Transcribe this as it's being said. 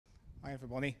Hi,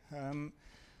 everybody.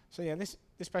 So yeah, this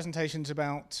presentation's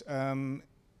about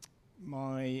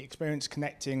my experience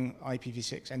connecting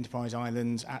IPv6 enterprise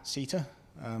islands at CETA,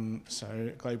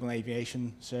 so global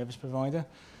aviation service provider.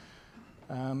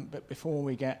 But before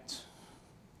we get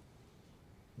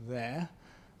there,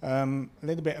 a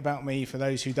little bit about me for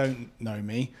those who don't know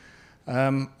me.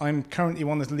 I'm currently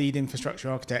one of the lead infrastructure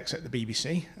architects at the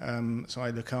BBC, so I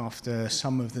look after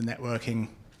some of the networking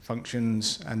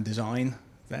functions and design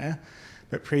there.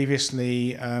 But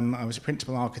previously, I was a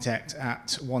principal architect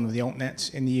at one of the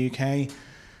altnets in the UK,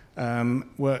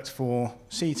 worked for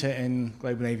CETA in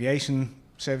global aviation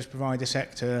service provider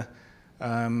sector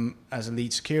as a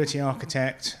lead security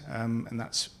architect, and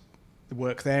that's the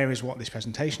work there is what this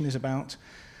presentation is about.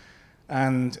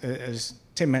 And as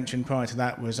Tim mentioned prior to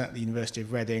that, was at the University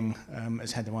of Reading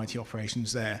as head of IT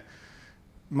operations there.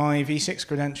 My V6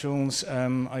 credentials,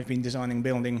 I've been designing and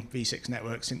building V6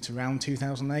 networks since around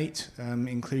 2008,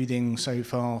 including so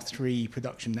far 3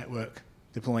 production network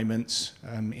deployments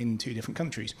in 2 different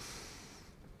countries.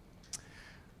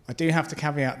 I do have to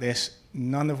caveat this,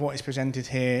 none of what is presented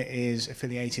here is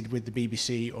affiliated with the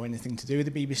BBC or anything to do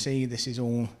with the BBC. This is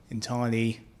all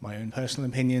entirely my own personal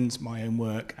opinions, my own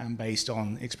work, and based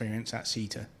on experience at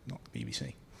CETA, not the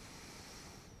BBC.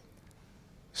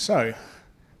 So,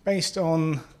 based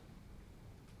on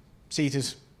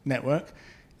CETA's network,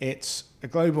 it's a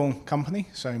global company,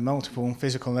 so multiple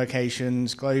physical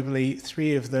locations globally.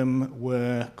 3 of them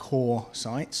were core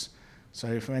sites.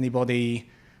 So for anybody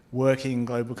working in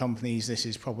global companies, this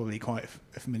is probably quite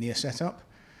a familiar setup.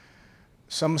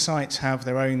 Some sites have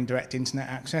their own direct internet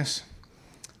access.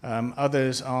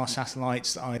 Others are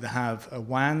satellites that either have a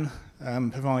WAN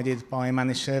provided by a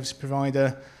managed service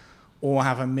provider or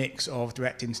have a mix of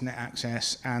direct internet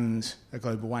access and a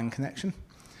global WAN connection.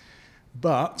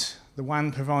 But the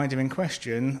WAN provider in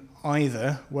question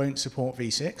either won't support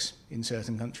V6 in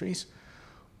certain countries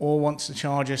or wants to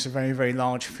charge us a very, very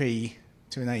large fee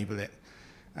to enable it.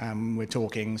 We're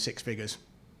talking 6 figures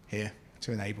here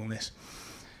to enable this.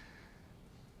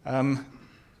 The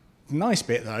nice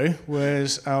bit, though,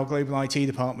 was our global IT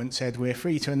department said we're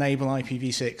free to enable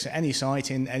IPv6 at any site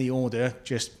in any order,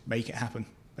 just make it happen,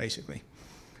 basically,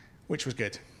 which was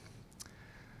good.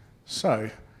 So,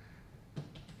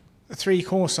 the 3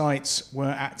 core sites were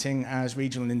acting as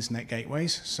regional internet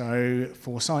gateways. So,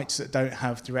 for sites that don't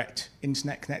have direct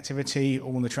internet connectivity,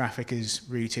 all the traffic is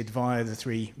routed via the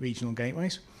 3 regional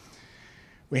gateways.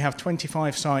 We have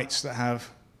 25 sites that have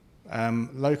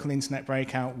local internet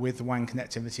breakout with the WAN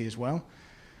connectivity as well.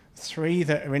 3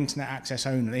 that are internet access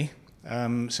only.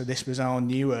 So this was our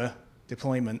newer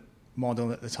deployment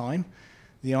model at the time.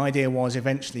 The idea was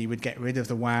eventually we'd get rid of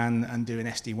the WAN and do an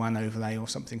SD-WAN overlay or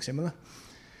something similar.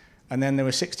 And then there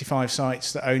were 65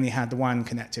 sites that only had the WAN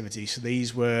connectivity. So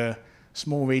these were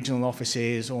small regional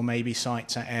offices or maybe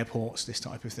sites at airports, this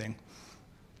type of thing.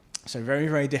 So very,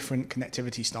 very different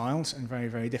connectivity styles and very,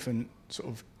 very different sort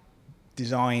of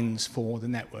designs for the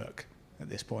network at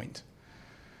this point.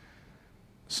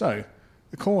 So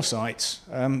the core sites,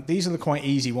 these are the quite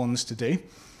easy ones to do.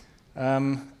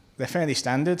 They're fairly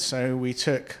standard, so we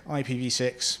took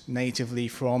IPv6 natively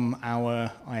from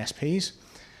our ISPs.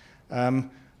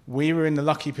 We were in the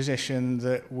lucky position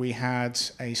that we had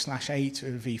a /8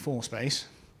 of V4 space.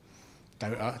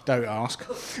 Don't ask.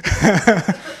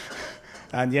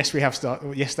 And yes,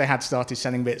 they had started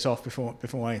sending bits off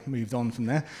before I moved on from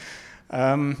there.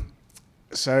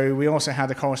 So we also had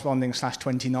a corresponding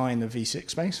 /29 of V6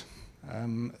 space.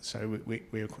 So we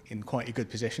were in quite a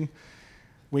good position.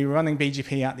 We were running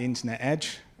BGP at the internet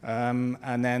edge,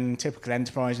 and then typical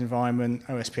enterprise environment,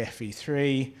 OSPF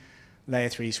v3, layer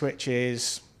 3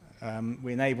 switches.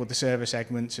 We enabled the server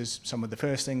segments as some of the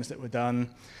first things that were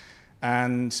done,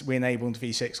 and we enabled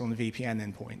V6 on the VPN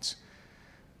endpoints.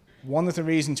 One of the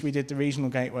reasons we did the regional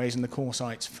gateways and the core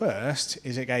sites first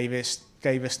is it gave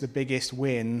us the biggest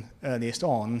win earliest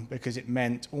on, because it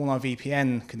meant all our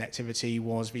VPN connectivity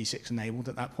was V6 enabled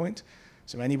at that point.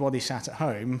 So anybody sat at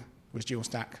home was dual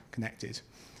stack connected,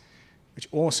 which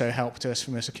also helped us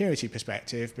from a security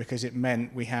perspective because it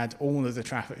meant we had all of the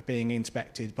traffic being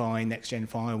inspected by next-gen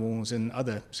firewalls and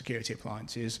other security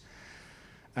appliances,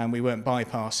 and we weren't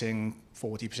bypassing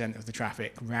 40% of the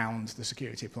traffic round the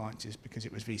security appliances because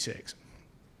it was V6.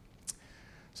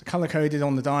 So color-coded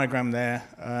on the diagram there,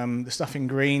 the stuff in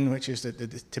green, which is the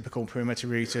typical perimeter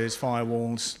routers,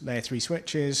 firewalls, layer 3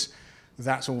 switches,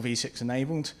 that's all V6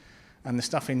 enabled. And the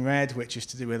stuff in red, which is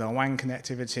to do with our WAN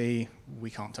connectivity, we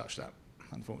can't touch that,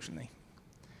 unfortunately.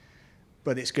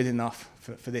 But it's good enough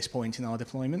for this point in our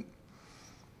deployment.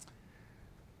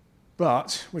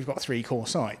 But we've got 3 core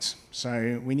sites,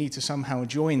 so we need to somehow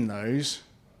join those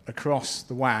across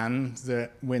the WAN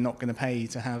that we're not going to pay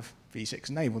to have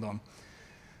v6 enabled on.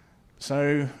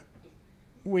 So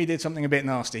we did something a bit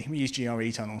nasty. We used GRE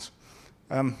tunnels,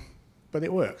 but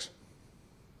it works.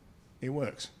 It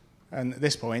works. And at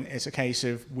this point, it's a case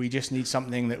of we just need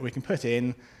something that we can put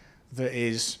in that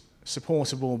is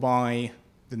supportable by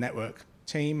the network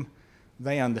team.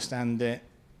 They understand it.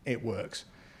 It works.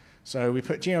 So we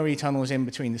put GRE tunnels in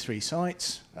between the 3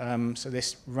 sites. So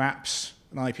this wraps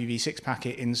an IPv6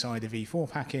 packet inside a v4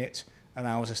 packet,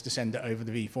 allows us to send it over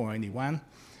the v4 only WAN.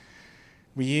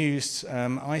 We used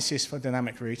ISIS for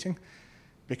dynamic routing.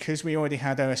 Because we already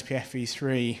had OSPF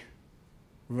v3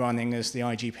 running as the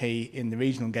IGP in the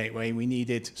regional gateway, we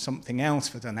needed something else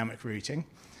for dynamic routing.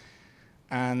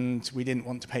 And we didn't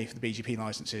want to pay for the BGP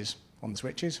licenses on the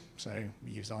switches, so we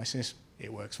used ISIS.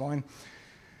 It works fine.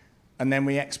 And then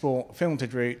we export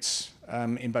filtered routes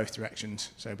in both directions,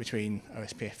 so between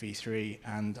OSPF v3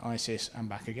 and ISIS and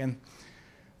back again.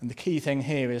 And the key thing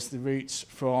here is the routes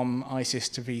from ISIS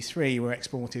to v3 were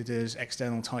exported as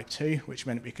external type 2, which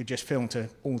meant we could just filter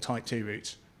all type 2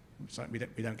 routes. It's like we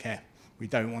don't care. We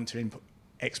don't want to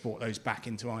export those back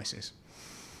into ISIS.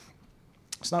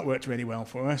 So that worked really well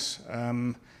for us.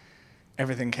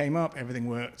 Everything came up, everything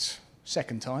worked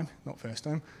second time, not first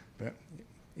time, but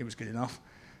it was good enough.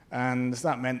 And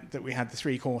that meant that we had the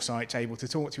 3 core sites able to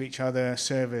talk to each other.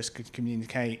 Servers could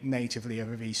communicate natively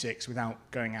over v6 without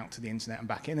going out to the internet and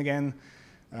back in again.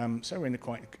 So we're in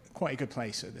quite a good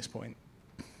place at this point.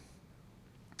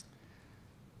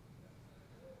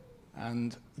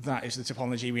 And that is the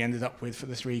topology we ended up with for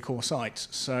the 3 core sites.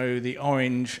 So the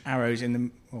orange arrows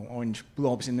or orange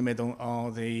blobs in the middle are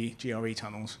the GRE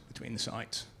tunnels between the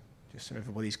sites, just so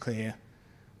everybody's clear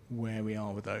where we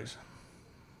are with those.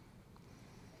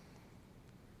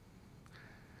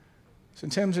 So in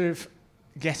terms of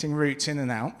getting routes in and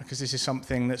out, because this is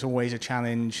something that's always a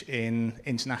challenge in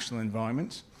international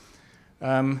environments,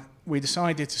 we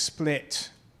decided to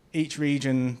split each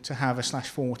region to have a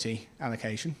 /40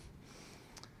 allocation.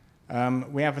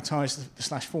 We advertised the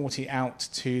 /40 out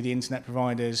to the internet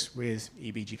providers with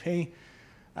eBGP,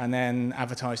 and then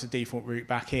advertised the default route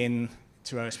back in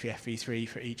to OSPF v3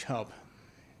 for each hub.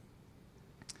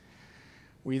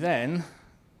 We then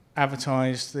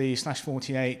advertised the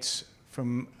 /48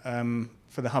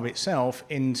 for the hub itself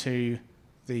into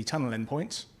the tunnel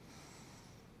endpoints,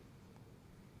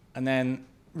 and then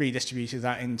redistributed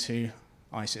that into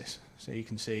ISIS. So you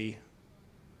can see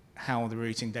how the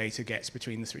routing data gets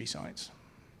between the 3 sites.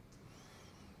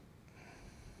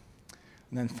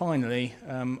 And then finally,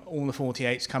 all the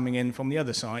 48s coming in from the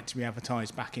other sites, we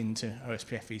advertise back into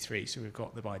OSPF v3, so we've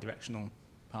got the bidirectional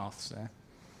paths there.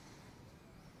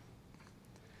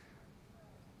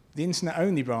 The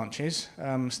internet-only branches,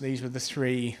 so these were the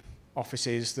 3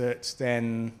 offices that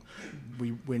then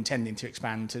we were intending to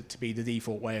expand to be the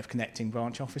default way of connecting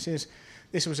branch offices.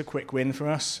 This was a quick win for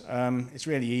us. It's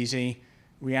really easy.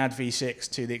 We add v6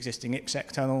 to the existing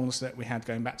IPsec tunnels that we had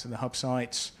going back to the hub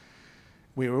sites.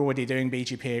 We were already doing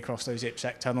BGP across those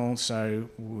IPsec tunnels, so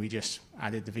we just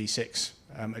added the v6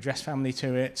 address family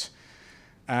to it.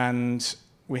 And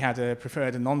we had a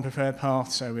preferred and non-preferred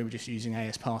path, so we were just using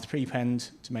AS path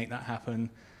prepend to make that happen.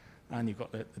 And you've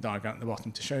got the diagram at the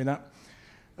bottom to show that.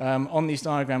 On these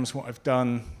diagrams, what I've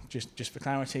done, just for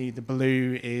clarity, the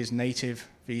blue is native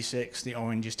v6, the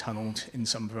orange is tunneled in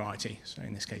some variety, so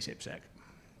in this case IPsec.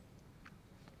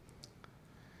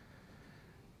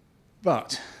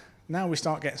 But now we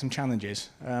start getting some challenges.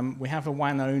 We have a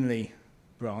WAN-only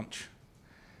branch.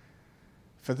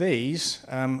 For these,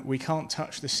 we can't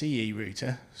touch the CE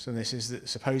router, so this is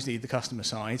supposedly the customer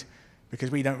side,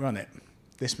 because we don't run it.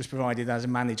 This was provided as a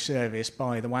managed service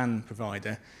by the WAN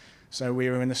provider, so we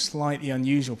were in a slightly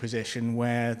unusual position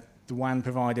where the WAN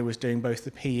provider was doing both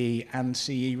the PE and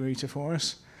CE router for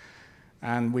us,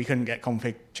 and we couldn't get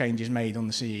config changes made on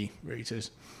the CE routers.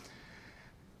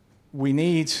 We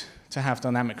need to have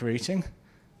dynamic routing,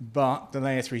 but the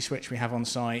layer 3 switch we have on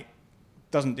site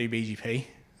doesn't do BGP,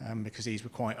 because these were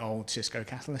quite old Cisco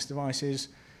Catalyst devices,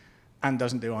 and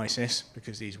doesn't do ISIS,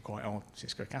 because these were quite old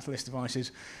Cisco Catalyst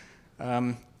devices.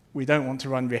 We don't want to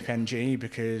run RIP-NG,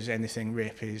 because anything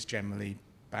RIP is generally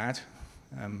bad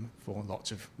for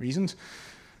lots of reasons.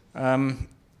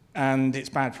 And it's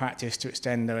bad practice to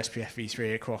extend OSPF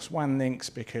v3 across WAN links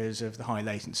because of the high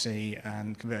latency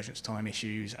and convergence time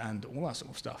issues and all that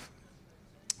sort of stuff.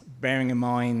 Bearing in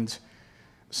mind,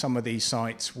 some of these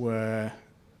sites were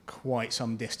quite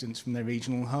some distance from their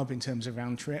regional hub in terms of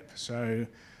round trip, so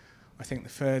I think the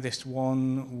furthest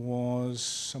one was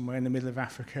somewhere in the middle of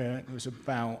Africa. It was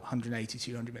about 180,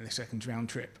 200 milliseconds round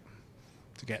trip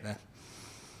to get there.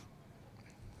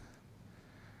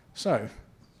 So,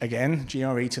 again,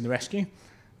 GRE to the rescue.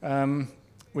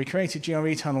 We created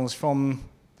GRE tunnels from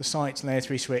the site layer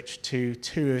 3 switch to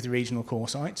 2 of the regional core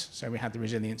sites, so we had the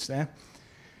resilience there.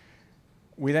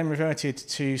 We then reverted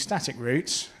to static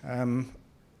routes,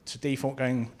 to default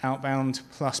going outbound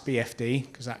plus BFD,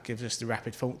 because that gives us the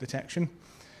rapid fault detection.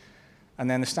 And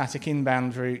then the static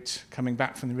inbound route coming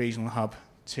back from the regional hub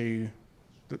to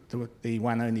the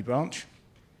WAN-only branch.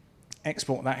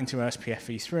 Export that into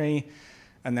OSPF-v3,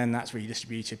 and then that's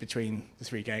redistributed between the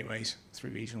 3 gateways, 3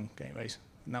 regional gateways,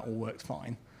 and that all worked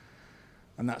fine.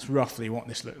 And that's roughly what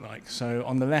this looked like. So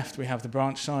on the left, we have the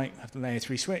branch site, we have the layer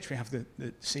 3 switch, we have the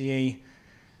CE,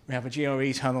 we have a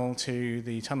GRE tunnel to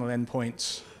the tunnel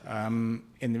endpoints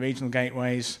in the regional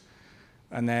gateways,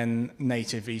 and then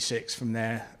native v6 from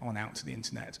there on out to the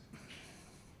internet.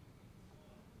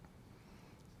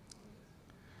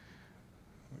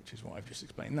 Which is what I've just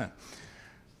explained there.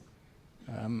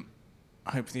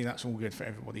 Hopefully that's all good for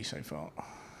everybody so far.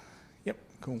 Yep,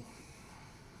 cool.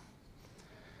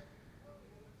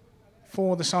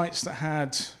 For the sites that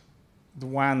had the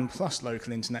WAN plus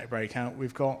local internet breakout,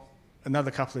 we've got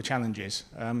another couple of challenges.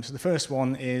 So the first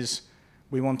one is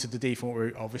we wanted the default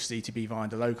route, obviously, to be via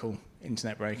the local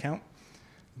internet breakout,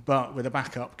 but with a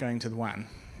backup going to the WAN.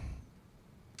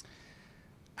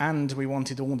 And we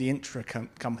wanted all the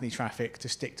intra-company traffic to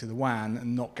stick to the WAN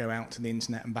and not go out to the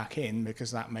internet and back in,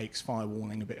 because that makes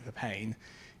firewalling a bit of a pain.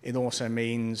 It also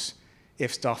means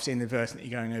if stuff's inadvertently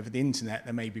going over the internet,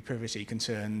 there may be privacy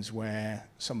concerns where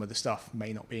some of the stuff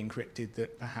may not be encrypted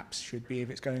that perhaps should be if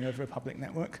it's going over a public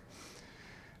network.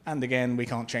 And again, we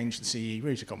can't change the CE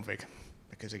router config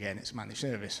because, again, it's a managed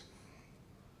service.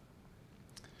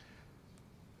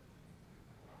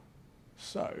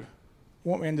 So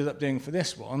what we ended up doing for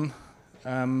this one,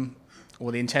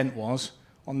 or the intent was,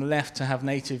 on the left to have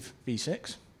native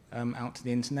v6 out to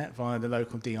the internet via the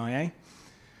local DIA.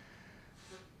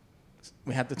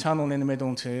 We had the tunnel in the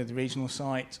middle to the regional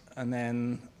site, and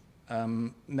then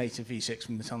native v6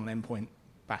 from the tunnel endpoint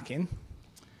back in.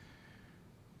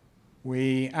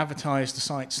 We advertised the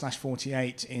site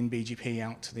 /48 in BGP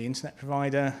out to the internet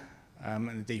provider,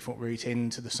 and the default route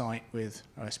into the site with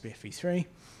OSPF-v3.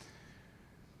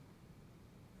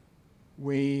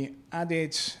 We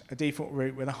added a default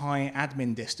route with a high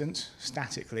admin distance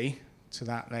statically to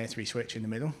that layer 3 switch in the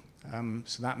middle.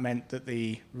 So that meant that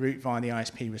the route via the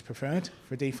ISP was preferred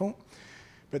for default.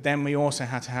 But then we also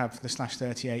had to have the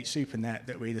 /38 supernet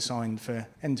that we'd assigned for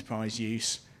enterprise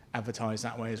use advertised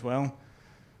that way as well.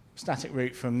 Static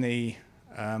route from the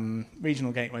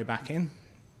regional gateway back in.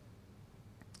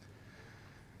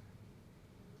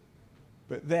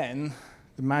 But then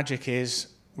the magic is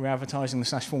we're advertising the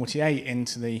 /48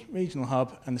 into the regional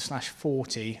hub and the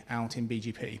 /40 out in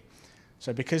BGP.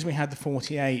 So because we had the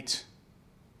 48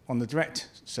 on the direct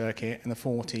circuit and the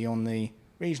 40 on the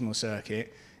regional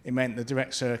circuit, it meant the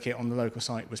direct circuit on the local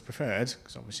site was preferred,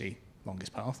 because obviously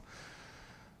longest path.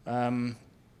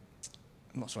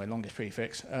 Longest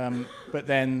prefix. But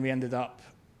then we ended up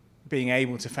being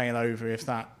able to fail over if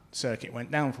that circuit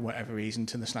went down for whatever reason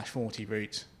to the /40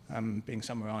 route being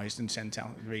summarized and sent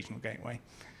out at the regional gateway.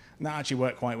 And that actually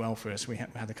worked quite well for us. We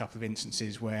had a couple of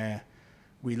instances where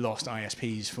we lost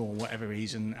ISPs for whatever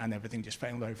reason and everything just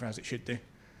failed over as it should do.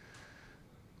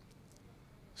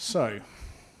 So,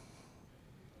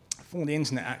 for the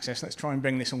internet access, let's try and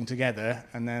bring this all together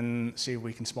and then see if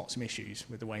we can spot some issues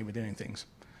with the way we're doing things.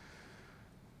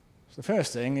 So the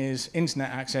first thing is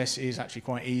internet access is actually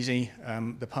quite easy.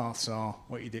 The paths are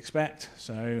what you'd expect.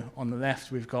 So on the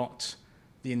left, we've got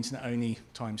the internet-only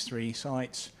 ×3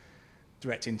 sites,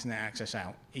 direct internet access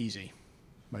out, easy.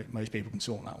 Most people can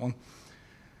sort that one.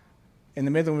 In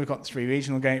the middle, we've got 3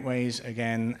 regional gateways,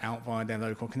 again, out via their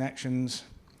local connections.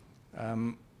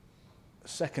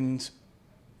 Second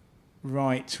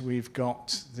right, we've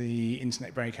got the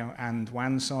internet breakout and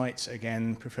WAN sites,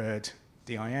 again, preferred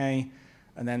DIA.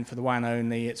 And then for the WAN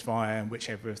only, it's via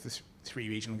whichever of the 3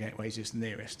 regional gateways is the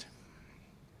nearest.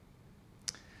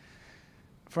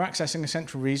 For accessing a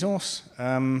central resource,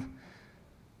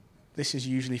 this is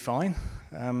usually fine.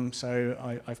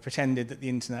 So I've pretended that the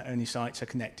internet-only sites are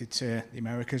connected to the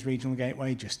Americas regional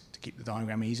gateway, just to keep the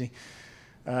diagram easy.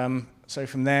 So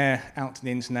from there, out to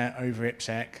the internet, over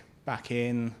IPsec, back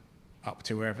in, up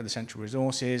to wherever the central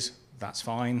resource is, that's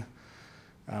fine.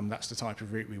 That's the type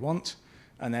of route we want.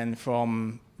 And then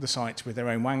from the sites with their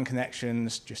own WAN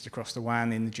connections, just across the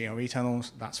WAN in the GRE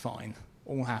tunnels, that's fine.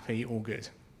 All happy, all good.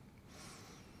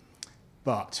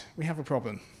 But we have a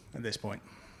problem. at this point.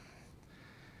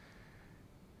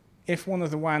 If one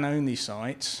of the WAN-only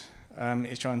sites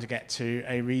is trying to get to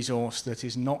a resource that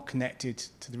is not connected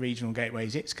to the regional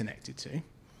gateways it's connected to,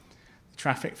 the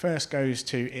traffic first goes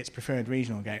to its preferred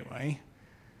regional gateway,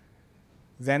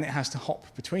 then it has to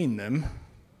hop between them,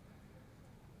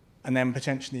 and then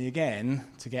potentially again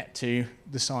to get to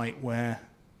the site where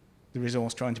the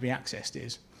resource trying to be accessed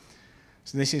is.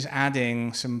 So this is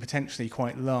adding some potentially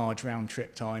quite large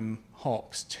round-trip time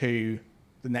hops to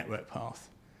the network path.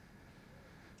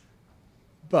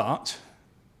 But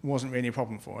it wasn't really a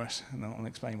problem for us, and I'll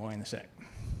explain why in a sec.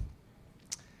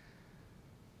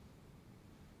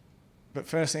 But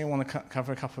firstly, I want to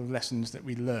cover a couple of lessons that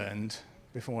we learned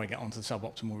before I get onto the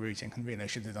suboptimal routing. And really, I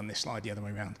should have done this slide the other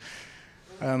way around.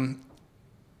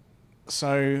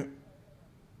 So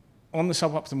on the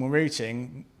suboptimal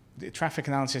routing, the traffic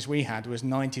analysis we had was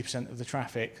 90% of the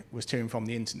traffic was to and from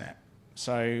the internet.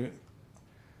 So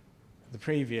the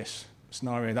previous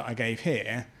scenario that I gave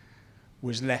here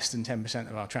was less than 10%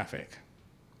 of our traffic.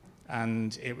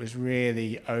 And it was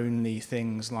really only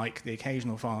things like the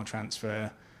occasional file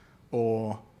transfer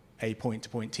or a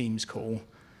point-to-point Teams call.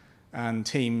 And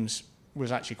Teams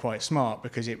was actually quite smart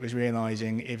because it was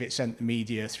realizing if it sent the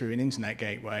media through an internet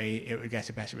gateway, it would get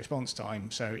a better response time.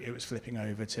 So it was flipping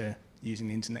over to using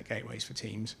the internet gateways for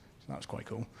Teams. So that was quite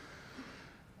cool.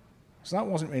 So that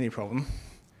wasn't really a problem.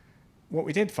 What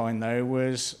we did find, though,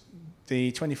 was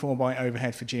the 24-byte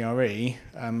overhead for GRE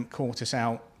caught us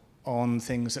out on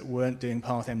things that weren't doing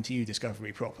path MTU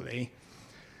discovery properly.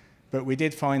 But we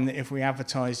did find that if we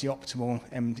advertised the optimal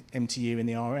MTU in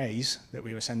the RAs that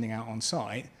we were sending out on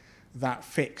site, that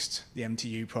fixed the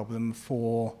MTU problem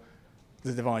for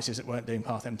the devices that weren't doing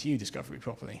path MTU discovery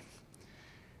properly,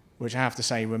 which I have to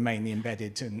say were mainly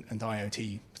embedded and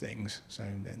IoT things, so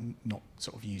they're not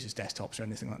sort of users' desktops or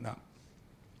anything like that.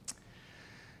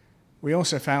 We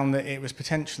also found that it was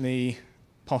potentially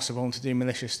possible to do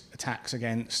malicious attacks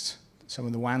against some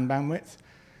of the WAN bandwidth.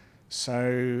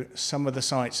 So some of the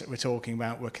sites that we're talking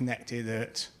about were connected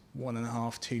at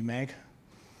 1.5, 2 meg.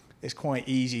 It's quite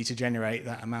easy to generate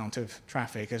that amount of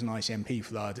traffic as an ICMP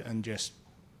flood and just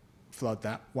flood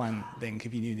that WAN link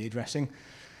if you knew the addressing.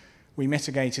 We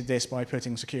mitigated this by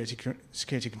putting security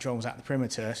controls at the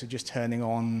perimeter, so just turning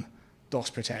on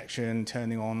DOS protection,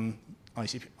 turning on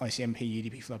ICMP,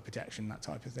 UDP flood protection, that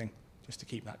type of thing, just to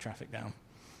keep that traffic down.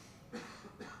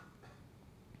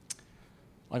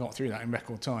 I got through that in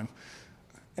record time.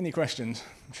 Any questions?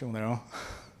 I'm sure there are.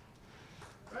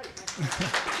 Great.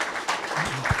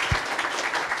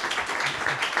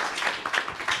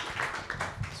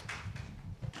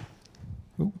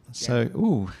 Ooh, so,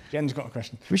 ooh. Jen's got a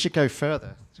question. We should go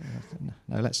further.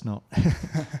 No, let's not.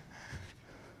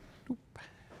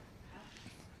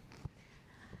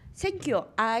 Thank you.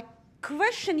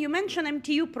 Question, you mentioned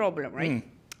MTU problem, right?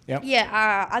 Yep.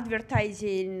 Yeah,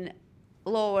 advertising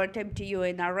lowered MTU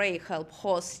in array help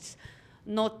hosts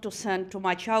not to send too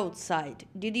much outside.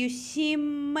 Did you see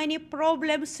many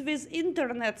problems with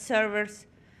internet servers?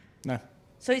 No.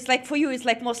 So it's like, for you, it's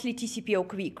like mostly TCP or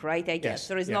quick, right, I guess? Yes,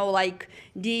 There is yeah. no like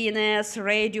DNS,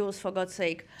 radius, for God's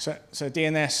sake. So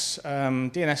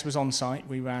DNS was on site.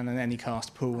 We ran an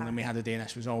Anycast pool and we had a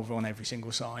DNS resolver on every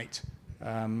single site.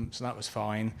 So that was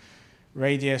fine.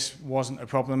 Radius wasn't a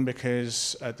problem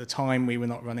because at the time we were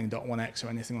not running .1x or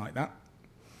anything like that.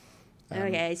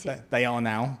 Okay, I see. They are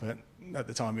now, but at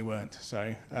the time we weren't.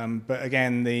 So, but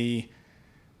again,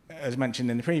 as mentioned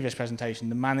in the previous presentation,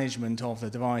 the management of the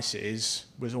devices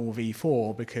was all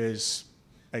v4 because,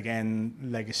 again,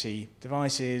 legacy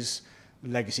devices,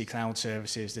 legacy cloud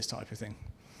services, this type of thing.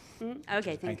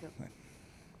 Okay, thank you.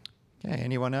 Okay,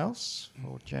 anyone else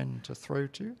for Jen to throw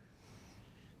to?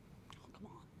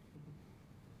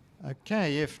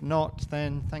 Okay, if not,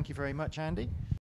 then thank you very much, Andy.